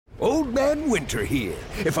Old Man Winter here.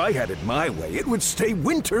 If I had it my way, it would stay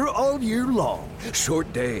winter all year long.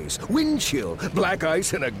 Short days, wind chill, black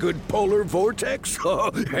ice, and a good polar vortex.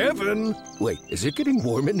 Oh, heaven! Wait, is it getting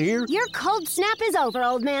warm in here? Your cold snap is over,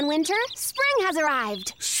 Old Man Winter. Spring has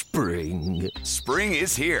arrived. Spring. Spring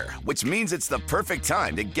is here, which means it's the perfect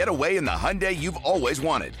time to get away in the Hyundai you've always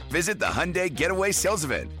wanted. Visit the Hyundai Getaway Sales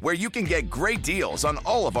Event, where you can get great deals on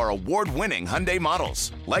all of our award-winning Hyundai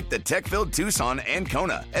models, like the tech-filled Tucson and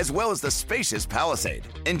Kona, as well as the spacious Palisade.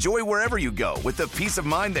 Enjoy wherever you go with the peace of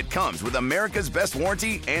mind that comes with America's best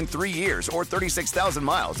warranty and 3 years or 36,000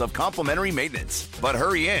 miles of complimentary maintenance. But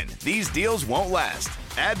hurry in, these deals won't last.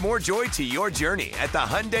 Add more joy to your journey at the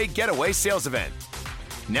Hyundai Getaway Sales Event.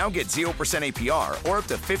 Now get 0% APR or up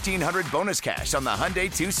to $1,500 bonus cash on the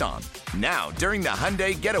Hyundai Tucson. Now, during the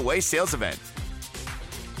Hyundai Getaway Sales Event.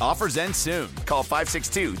 Offers end soon. Call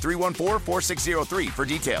 562-314-4603 for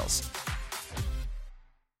details.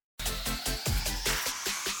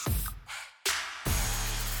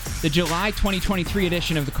 The July 2023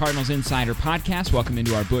 edition of the Cardinals Insider Podcast. Welcome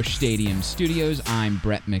into our Busch Stadium studios. I'm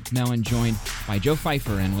Brett McMillan, joined by Joe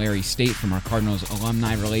Pfeiffer and Larry State from our Cardinals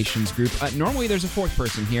Alumni Relations Group. Normally there's a fourth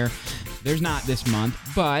person here. There's not this month,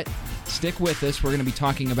 but stick with us. We're going to be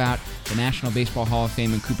talking about the National Baseball Hall of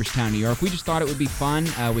Fame in Cooperstown, New York. We just thought it would be fun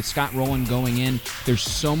with Scott Rolen going in. There's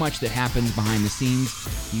so much that happens behind the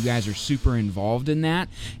scenes. You guys are super involved in that.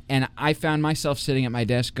 And I found myself sitting at my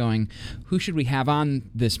desk going, who should we have on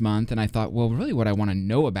this month? And I thought, well, really what I want to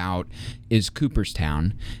know about is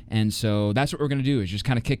Cooperstown. And so that's what we're going to do, is just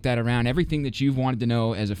kind of kick that around. Everything that you've wanted to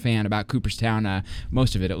know as a fan about Cooperstown,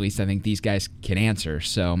 most of it at least, I think these guys can answer.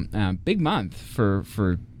 So big month for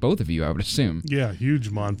both of you, I would assume. Yeah, huge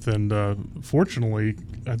month. And fortunately,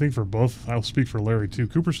 I think for both, I'll speak for Larry too,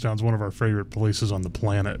 Cooperstown's one of our favorite places on the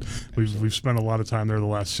planet. We've spent a lot of time there the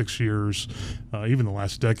last 6 years, even the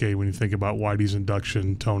last decade when you think about Whitey's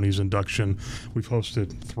induction, Tony's induction. We've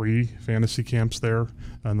hosted 3 fantasy camps there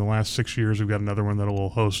in the last 6 years. We've got another one that we'll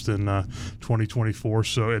host in 2024,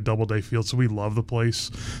 so at Doubleday Field. So we love the place.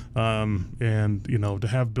 And, you know, to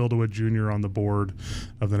have Bill DeWitt Jr. on the board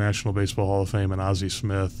of the National Baseball Hall of Fame and Ozzie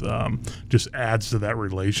Smith just adds to that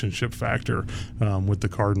relationship factor with the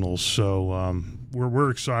Cardinals. So we're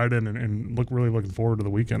excited and really looking forward to the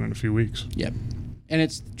weekend in a few weeks. Yep. And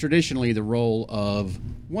it's traditionally the role of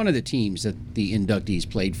one of the teams that the inductees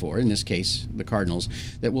played for, in this case the Cardinals,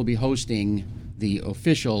 that will be hosting the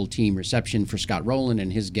official team reception for Scott Rolen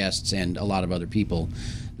and his guests and a lot of other people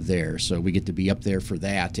there. So we get to be up there for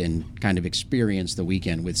that and kind of experience the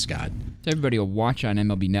weekend with Scott. So everybody will watch on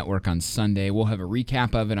MLB Network on Sunday. We'll have a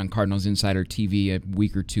recap of it on Cardinals Insider TV a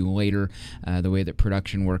week or two later, the way that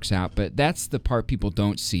production works out. But that's the part people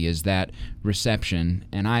don't see, is that reception.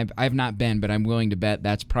 And I've not been, but I'm willing to bet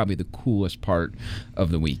that's probably the coolest part of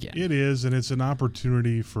the weekend. It is, and it's an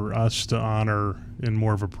opportunity for us to honor in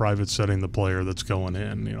more of a private setting the player that's going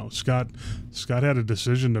in. You know, Scott had a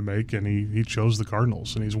decision to make, and he chose the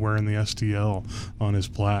Cardinals, and he's wearing the STL on his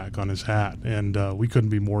plaque, on his hat, and we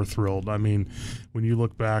couldn't be more thrilled. I mean, when you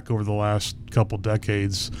look back over the last couple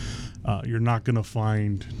decades, you're going to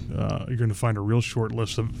find a real short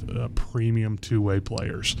list of premium two-way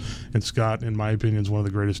players, and Scott, in my opinion, is one of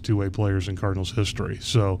the greatest two-way players in Cardinals history.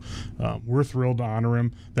 So we're thrilled to honor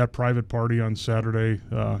him. That private party on Saturday,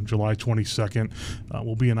 July 22nd,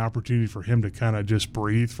 will be an opportunity for him to kind of just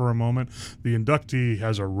breathe for a moment. The inductee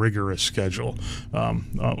has a rigorous schedule.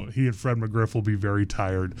 He and Fred McGriff will be very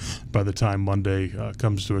tired by the time Monday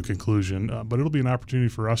comes to a conclusion, but it'll be an opportunity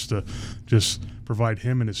for us to just provide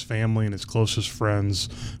him and his family and his closest friends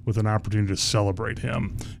with an opportunity to celebrate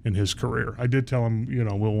him in his career. I did tell him,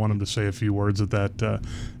 we'll want him to say a few words at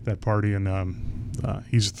that party, and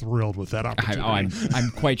he's thrilled with that opportunity. I'm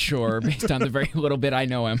quite sure, based on the very little bit I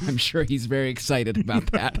know him, I'm sure he's very excited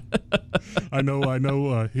about that. I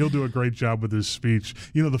know. He'll do a great job with his speech.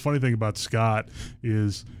 The funny thing about Scott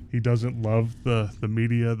is he doesn't love the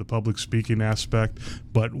media, the public speaking aspect,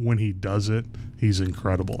 but when he does it, he's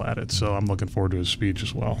incredible at it. So I'm looking forward to his speech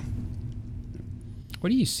as well. What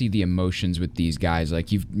do you see the emotions with these guys?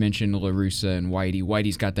 Like you've mentioned La Russa and Whitey.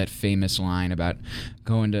 Whitey's got that famous line about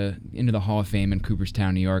going into the Hall of Fame in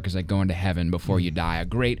Cooperstown, New York is like going to heaven before you die.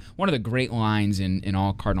 One of the great lines in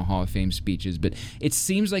all Cardinal Hall of Fame speeches. But it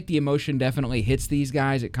seems like the emotion definitely hits these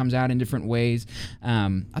guys. It comes out in different ways.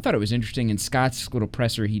 I thought it was interesting in Scott's little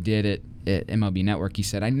presser he did at MLB Network. He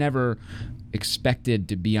said, I never expected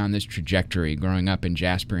to be on this trajectory growing up in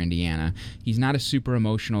Jasper, Indiana. He's not a super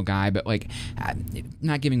emotional guy, but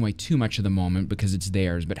not giving away too much of the moment because it's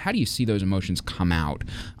theirs. But how do you see those emotions come out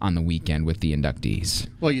on the weekend with the inductees?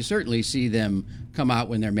 Well, you certainly see them come out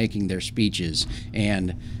when they're making their speeches.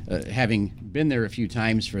 And having been there a few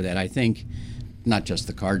times for that, I think not just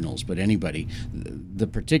the Cardinals, but anybody, the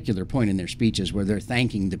particular point in their speeches where they're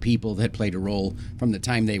thanking the people that played a role from the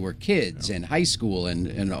time they were kids and high school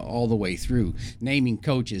and all the way through, naming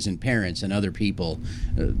coaches and parents and other people,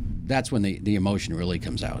 that's when the emotion really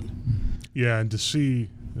comes out. Yeah, and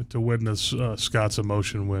to witness Scott's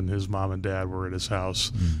emotion when his mom and dad were at his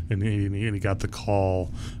house and he got the call,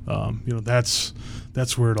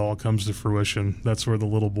 that's where it all comes to fruition. That's where the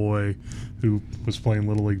little boy who was playing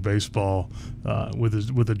Little League Baseball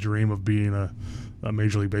with a dream of being a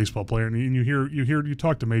Major League Baseball player, and you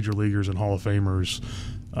talk to major leaguers and Hall of Famers.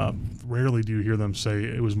 Rarely do you hear them say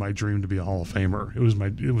it was my dream to be a Hall of Famer.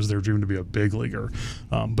 It was their dream to be a big leaguer.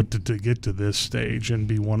 But to get to this stage and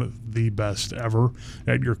be one of the best ever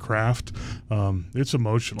at your craft, it's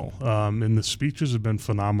emotional. And the speeches have been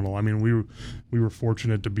phenomenal. I mean, we were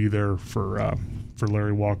fortunate to be there for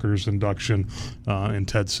Larry Walker's induction and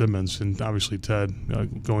Ted Simmons, and obviously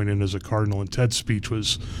Ted going in as a Cardinal. And Ted's speech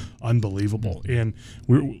was unbelievable. And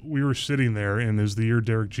we were sitting there, and as the year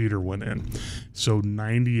Derek Jeter went in, so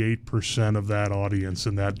 98% of that audience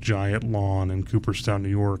in that giant lawn in Cooperstown, New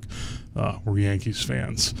York, were Yankees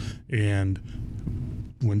fans. And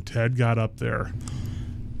when Ted got up there,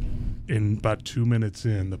 in about 2 minutes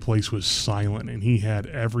in, the place was silent, and he had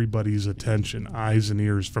everybody's attention, eyes and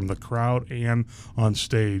ears from the crowd and on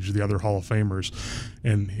stage, the other Hall of Famers.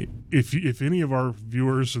 And if any of our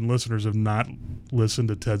viewers and listeners have not listened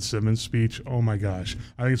to Ted Simmons' speech, oh my gosh,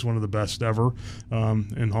 I think it's one of the best ever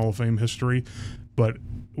in Hall of Fame history. But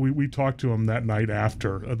we talked to him that night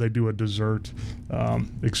after. They do a dessert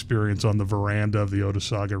experience on the veranda of the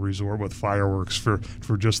Otesaga Resort with fireworks for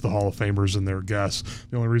just the Hall of Famers and their guests.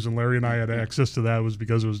 The only reason Larry and I had access to that was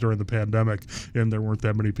because it was during the pandemic and there weren't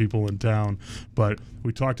that many people in town. But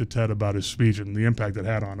we talked to Ted about his speech and the impact it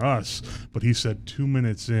had on us. But he said 2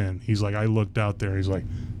 minutes in, he's like, I looked out there, he's like,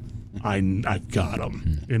 I've got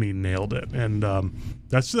him. And he nailed it. And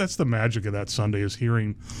that's the magic of that Sunday, is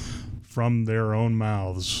hearing from their own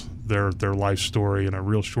mouths their life story in a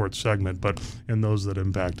real short segment, but in those that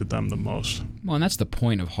impacted them the most. Well, and that's the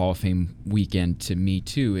point of Hall of Fame weekend to me,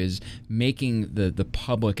 too, is making the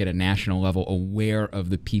public at a national level aware of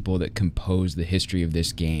the people that compose the history of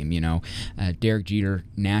this game. Derek Jeter,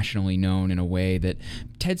 nationally known in a way that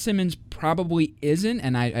Ted Simmons probably isn't,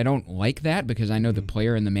 and I don't like that because I know the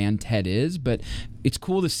player and the man Ted is, but it's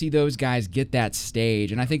cool to see those guys get that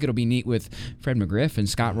stage, and I think it'll be neat with Fred McGriff and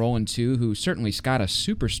Scott Rowland, too, who certainly Scott a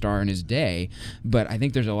superstar in his day, but I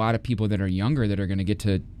think there's a lot of people that are younger that are going to get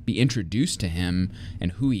to be introduced to him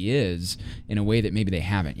and who he is in a way that maybe they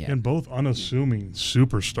haven't yet. And both unassuming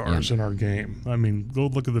superstars in our game. I mean, go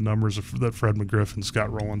look at the numbers that Fred McGriff and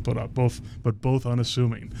Scott Rowland put up, both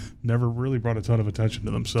unassuming. Never really brought a ton of attention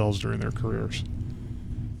to themselves during their careers.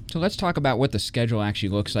 So let's talk about what the schedule actually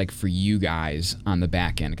looks like for you guys on the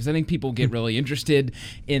back end, because I think people get really interested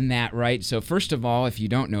in that, right? So first of all, if you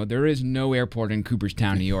don't know, there is no airport in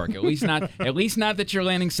Cooperstown, New York. At least not that you're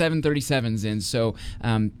landing 737s in. So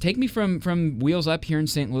take me from Wheels Up here in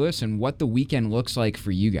St. Louis and what the weekend looks like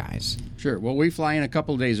for you guys. Sure. Well, we fly in a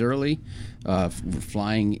couple of days early. We're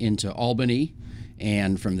flying into Albany.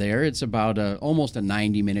 And from there, it's about almost a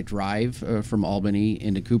 90-minute drive from Albany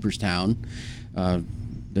into Cooperstown.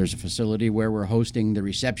 There's a facility where we're hosting the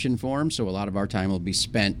reception for them, so a lot of our time will be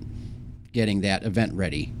spent getting that event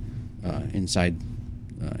ready inside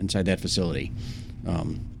that facility.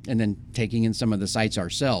 And then taking in some of the sites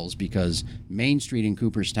ourselves, because Main Street in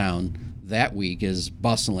Cooperstown that week is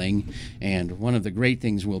bustling, and one of the great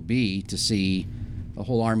things will be to see a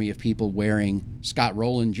whole army of people wearing Scott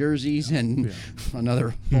Rowland jerseys and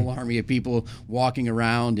another whole army of people walking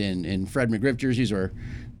around in Fred McGriff jerseys or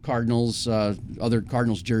Cardinals, other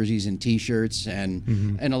Cardinals jerseys and T-shirts,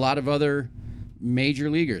 and a lot of other major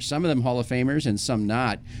leaguers. Some of them Hall of Famers and some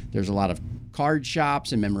not. There's a lot of card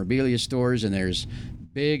shops and memorabilia stores, and there's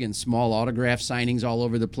big and small autograph signings all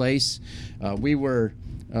over the place. We were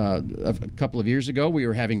a couple of years ago, we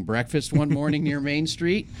were having breakfast one morning near Main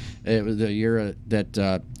Street. It was the year that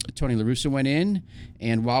Tony La Russa went in,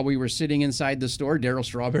 and while we were sitting inside the store, Darryl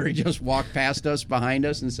Strawberry just walked past us, behind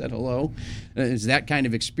us, and said hello. It's that kind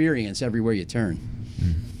of experience everywhere you turn.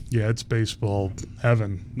 Yeah, it's baseball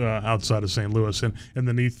heaven outside of St. Louis. And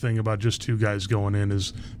the neat thing about just two guys going in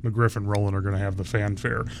is McGriff and Rowland are going to have the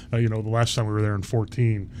fanfare. The last time we were there in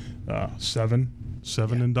 2014,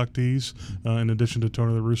 inductees in addition to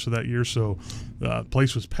Tony La Russa that year. So the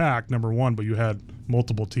place was packed, number one, but you had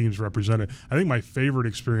multiple teams represented. I think my favorite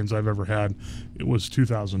experience I've ever had, it was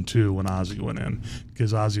 2002 when Ozzie went in,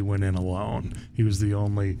 because Ozzie went in alone. He was the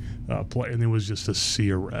only player, and it was just a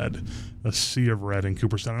sea of red in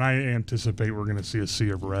Cooperstown. And I anticipate we're going to see a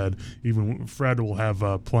sea of red. Even Fred will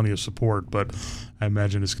have plenty of support, but I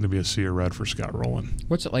imagine it's going to be a sea of red for Scott Rowland.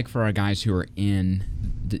 What's it like for our guys who are in?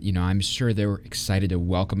 I'm sure they were excited to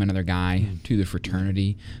welcome another guy to the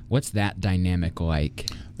fraternity. What's that dynamic like?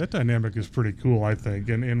 That dynamic is pretty cool, I think,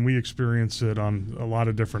 and we experience it on a lot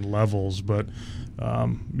of different levels. But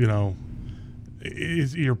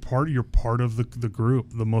you're part of the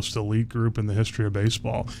group, the most elite group in the history of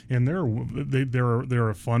baseball, and they're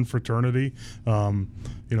a fun fraternity.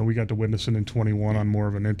 We got to witness it in 21 on more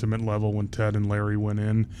of an intimate level when Ted and Larry went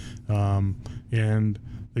in, and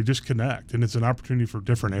they just connect, and it's an opportunity for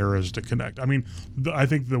different eras to connect. I mean, I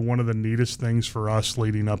think one of the neatest things for us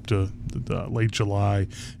leading up to the late July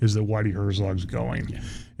is that Whitey Herzog's going. Yeah.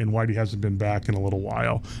 And Whitey hasn't been back in a little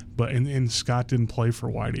while. And Scott didn't play for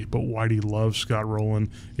Whitey, but Whitey loved Scott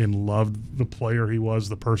Rowland and loved the player he was,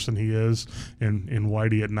 the person he is. And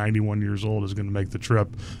Whitey at 91 years old is going to make the trip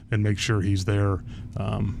and make sure he's there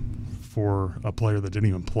for a player that didn't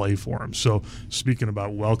even play for him. So speaking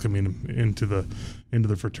about welcoming him into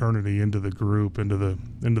the fraternity, into the group, into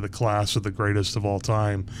the class of the greatest of all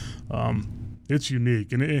time, it's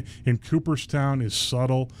unique. And Cooperstown is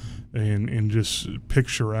subtle and just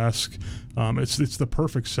picturesque. It's the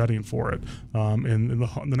perfect setting for it. And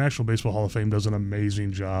the National Baseball Hall of Fame does an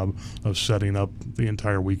amazing job of setting up the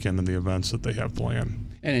entire weekend and the events that they have planned.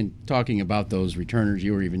 And in talking about those returners,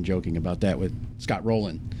 you were even joking about that with Scott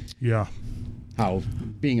Rowland. Yeah. How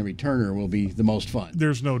being a returner will be the most fun.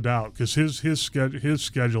 There's no doubt, because his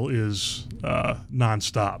schedule is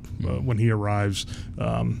nonstop. When he arrives,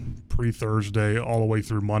 pre-Thursday all the way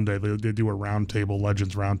through Monday, they do a roundtable,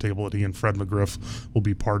 Legends Roundtable, that he and Fred McGriff will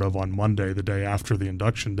be part of on Monday, the day after the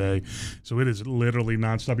induction day. So it is literally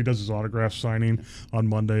nonstop. He does his autograph signing on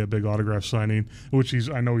Monday, a big autograph signing, which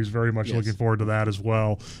I know he's very much looking forward to that as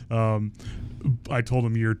well. I told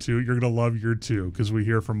him year two, you're going to love year two, because we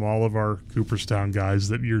hear from all of our Cooperstown guys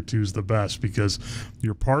that year two is the best, because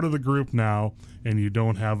you're part of the group now and you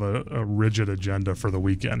don't have a rigid agenda for the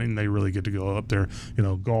weekend, and they really get to go up there.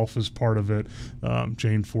 Golf is part of it.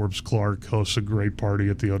 Jane Forbes Clark hosts a great party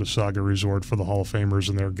at the Otesaga Resort for the Hall of Famers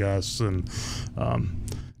and their guests, and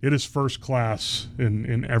it is first class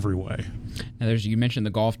in every way. Now, you mentioned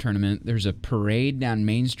the golf tournament. There's a parade down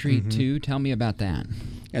Main Street, too. Tell me about that.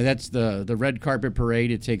 And that's the red carpet parade.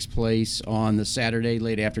 It takes place on the Saturday,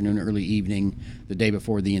 late afternoon, early evening, the day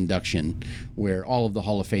before the induction, where all of the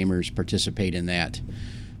Hall of Famers participate in that.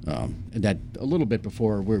 That a little bit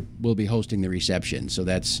before we'll be hosting the reception. So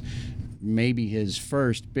that's maybe his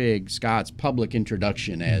first big Scott's public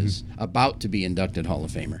introduction as about to be inducted Hall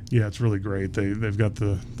of Famer. Yeah, it's really great. They've got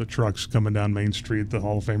the trucks coming down Main Street. The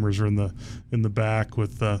Hall of Famers are in the back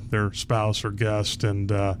with their spouse or guest, and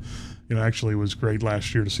actually it was great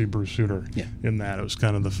last year to see Bruce Sutter in that. It was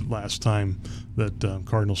kind of the last time that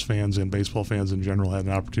Cardinals fans and baseball fans in general had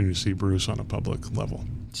an opportunity to see Bruce on a public level.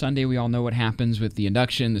 Sunday, we all know what happens with the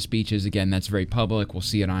induction, the speeches. Again, that's very public. We'll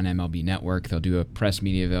see it on MLB Network. They'll do a press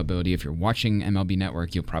media availability. If you're watching MLB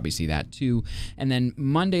Network, you'll probably see that too. And then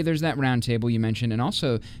Monday, there's that roundtable you mentioned, and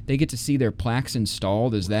also they get to see their plaques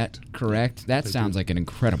installed. Is that correct? That sounds like an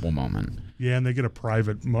incredible moment. Yeah, and they get a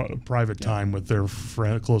private time with their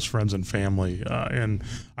close friends and family, and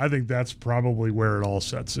I think that's probably where it all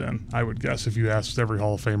sets in. I would guess if you asked every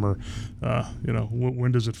Hall of Famer,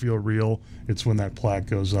 when does it feel real? It's when that plaque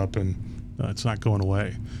goes up and it's not going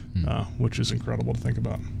away, which is incredible to think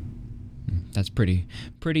about. That's pretty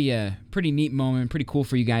neat moment. Pretty cool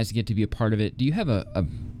for you guys to get to be a part of it. Do you have a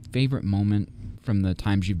favorite moment from the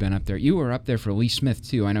times you've been up there? You were up there for Lee Smith,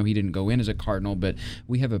 too. I know he didn't go in as a Cardinal, but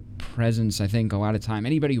we have a presence, I think, a lot of time.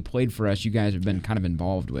 Anybody who played for us, you guys have been kind of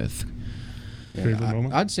involved with. Favorite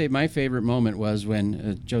moment? I'd say my favorite moment was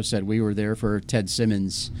when Joe said we were there for Ted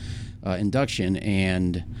Simmons' induction,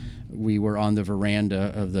 and we were on the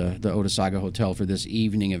veranda of the Otesaga Hotel for this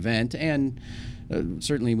evening event, and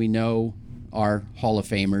certainly we know our Hall of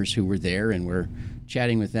Famers who were there, and we're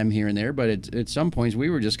chatting with them here and there, but at some points we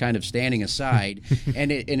were just kind of standing aside. and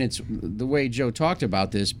it's the way Joe talked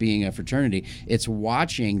about this being a fraternity. It's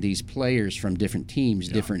watching these players from different teams,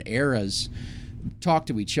 different eras, talk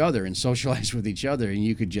to each other and socialize with each other, and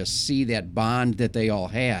you could just see that bond that they all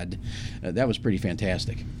had. That was pretty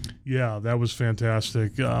fantastic. Yeah, that was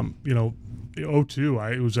fantastic. 02,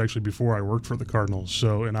 it was actually before I worked for the Cardinals.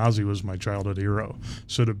 So, and Ozzie was my childhood hero.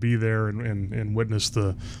 So to be there and witness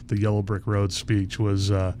the Yellow Brick Road speech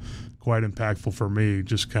was quite impactful for me,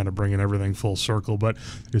 just kind of bringing everything full circle. But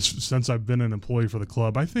since I've been an employee for the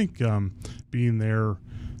club, I think being there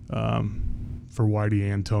for Whitey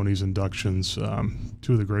Antoni's inductions,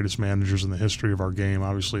 two of the greatest managers in the history of our game,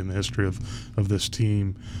 obviously in the history of this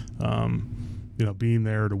team, being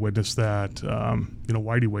there to witness that.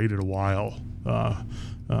 Whitey waited a while.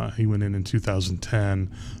 He went in 2010,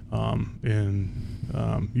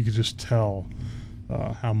 and you could just tell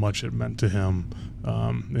how much it meant to him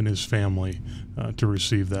and his family to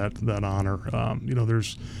receive that honor.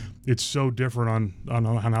 It's so different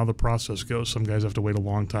on how the process goes. Some guys have to wait a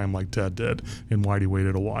long time like Ted did, and Whitey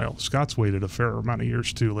waited a while. Scott's waited a fair amount of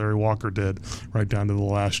years too. Larry Walker did, right down to the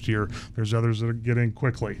last year. There's others that are getting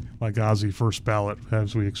quickly, like Ozzie first ballot,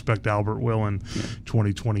 as we expect Albert will in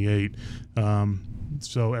 2028.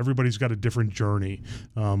 So everybody's got a different journey,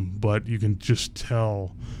 but you can just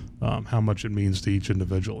tell how much it means to each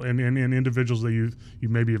individual. And individuals that you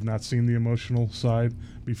maybe have not seen the emotional side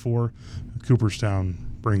before, Cooperstown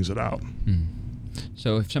brings it out.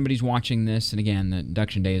 So if somebody's watching this, and again, the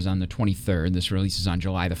induction day is on the 23rd, this releases on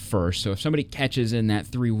July the 1st, so if somebody catches in that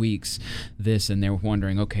 3 weeks this and they're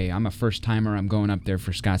wondering, okay, I'm a first-timer, I'm going up there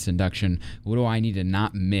for Scott's induction, what do I need to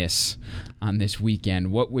not miss on this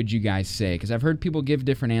weekend? What would you guys say? Because I've heard people give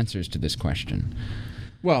different answers to this question.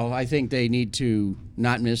 Well, I think they need to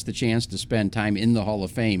not miss the chance to spend time in the Hall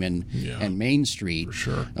of Fame and Main Street, for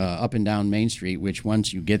sure. Up and down Main Street, which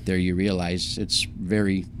once you get there, you realize it's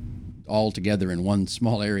very all together in one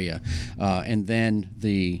small area. And then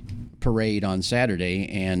the parade on Saturday,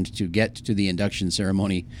 and to get to the induction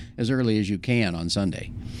ceremony as early as you can on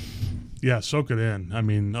Sunday. Yeah, soak it in. I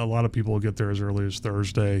mean, a lot of people will get there as early as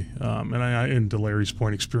Thursday. And to Larry's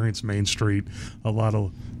point, experience Main Street. A lot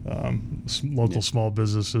of local small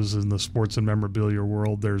businesses in the sports and memorabilia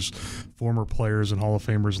world. There's former players and Hall of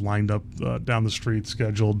Famers lined up down the street,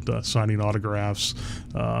 scheduled, signing autographs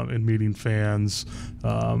and meeting fans.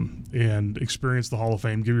 And experience the Hall of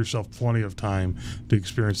Fame. Give yourself plenty of time to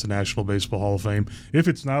experience the National Baseball Hall of Fame. If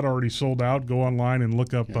it's not already sold out, go online and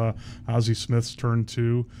look up Ozzie Smith's Turn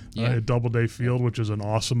 2 at Doubleday Field, which is an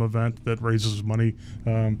awesome event that raises money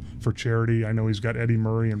for charity. I know he's got Eddie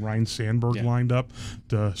Murray and Ryan Sandberg lined up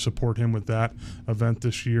to support him with that event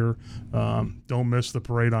this year. Don't miss the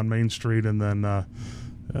parade on Main Street, and then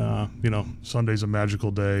Sunday's a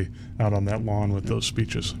magical day out on that lawn with those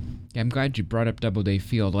speeches. Yeah, I'm glad you brought up Doubleday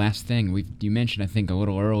Field. Last thing, you mentioned, I think, a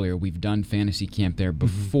little earlier, we've done fantasy camp there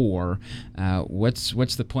before. What's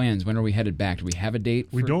the plans? When are we headed back? Do we have a date?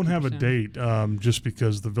 We don't have a date, just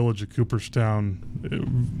because the village of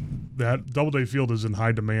Cooperstown, that Doubleday Field is in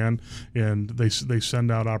high demand, and they send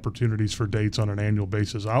out opportunities for dates on an annual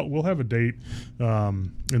basis. We'll have a date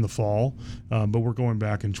in the fall, but we're going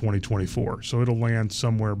back in 2024. So it'll land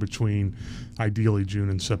somewhere between, ideally, June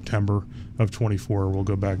and September of 24. We'll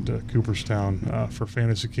go back to Cooperstown for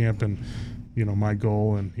fantasy camp, and my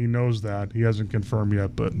goal, and he knows that, he hasn't confirmed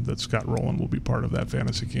yet, but that Scott Rowland will be part of that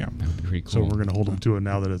fantasy camp. That would be pretty cool. So we're going to hold him to it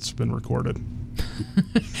now that it's been recorded.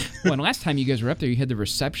 Well, and last time you guys were up there, you had the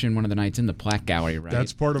reception one of the nights in the Plaque Gallery, right?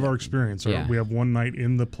 That's part of our experience. Yeah. We have one night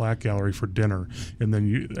in the Plaque Gallery for dinner, and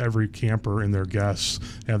then every camper and their guests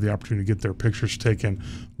have the opportunity to get their pictures taken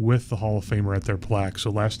with the Hall of Famer at their plaque.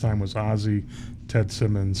 So last time was Ozzie, Ted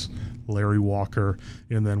Simmons, Larry Walker,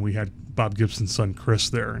 and then we had Bob Gibson's son Chris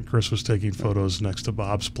there, and Chris was taking photos next to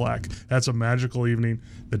Bob's plaque. That's a magical evening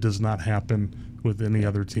that does not happen with any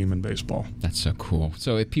other team in baseball. That's so cool.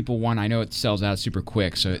 So if people want, I know it sells out super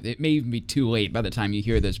quick, so it may even be too late by the time you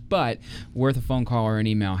hear this, but worth a phone call or an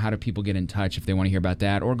email. How do people get in touch if they want to hear about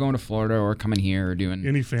that, or going to Florida, or coming here, or doing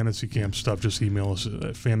any fantasy camp stuff? Just email us at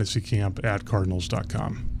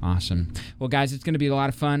fantasycamp@cardinals.com. Awesome. Well, guys, it's going to be a lot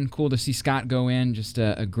of fun. Cool to see Scott go in. Just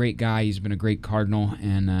a great guy. He's been a great Cardinal,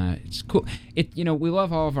 and it's cool. We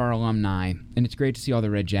love all of our alumni, and it's great to see all the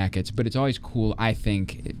Red Jackets, but it's always cool, I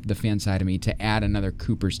think, the fan side of me, to add another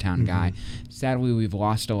Cooperstown guy. Sadly, we've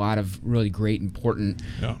lost a lot of really great, important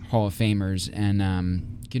Hall of Famers, and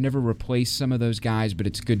you can never replace some of those guys, but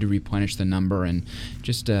it's good to replenish the number and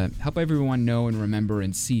just help everyone know and remember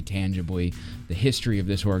and see tangibly the history of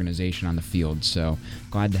this organization on the field. So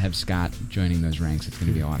glad to have Scott joining those ranks. It's going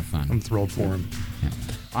to be a lot of fun. I'm thrilled for him. Yeah.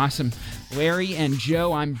 Awesome. Larry and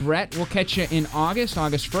Joe, I'm Brett. We'll catch you in August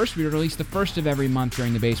 1st. We release the first of every month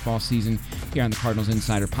during the baseball season here on the Cardinals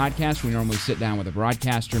Insider Podcast. We normally sit down with a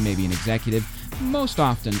broadcaster, maybe an executive, most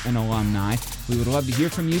often an alumni. We would love to hear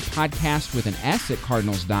from you. Podcast with an S at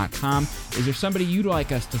cardinals.com. Is there somebody you'd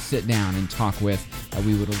like us to sit down and talk with?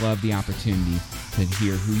 We would love the opportunity to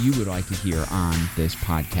hear who you would like to hear on this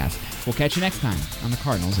podcast. We'll catch you next time on the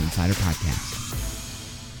Cardinals Insider Podcast.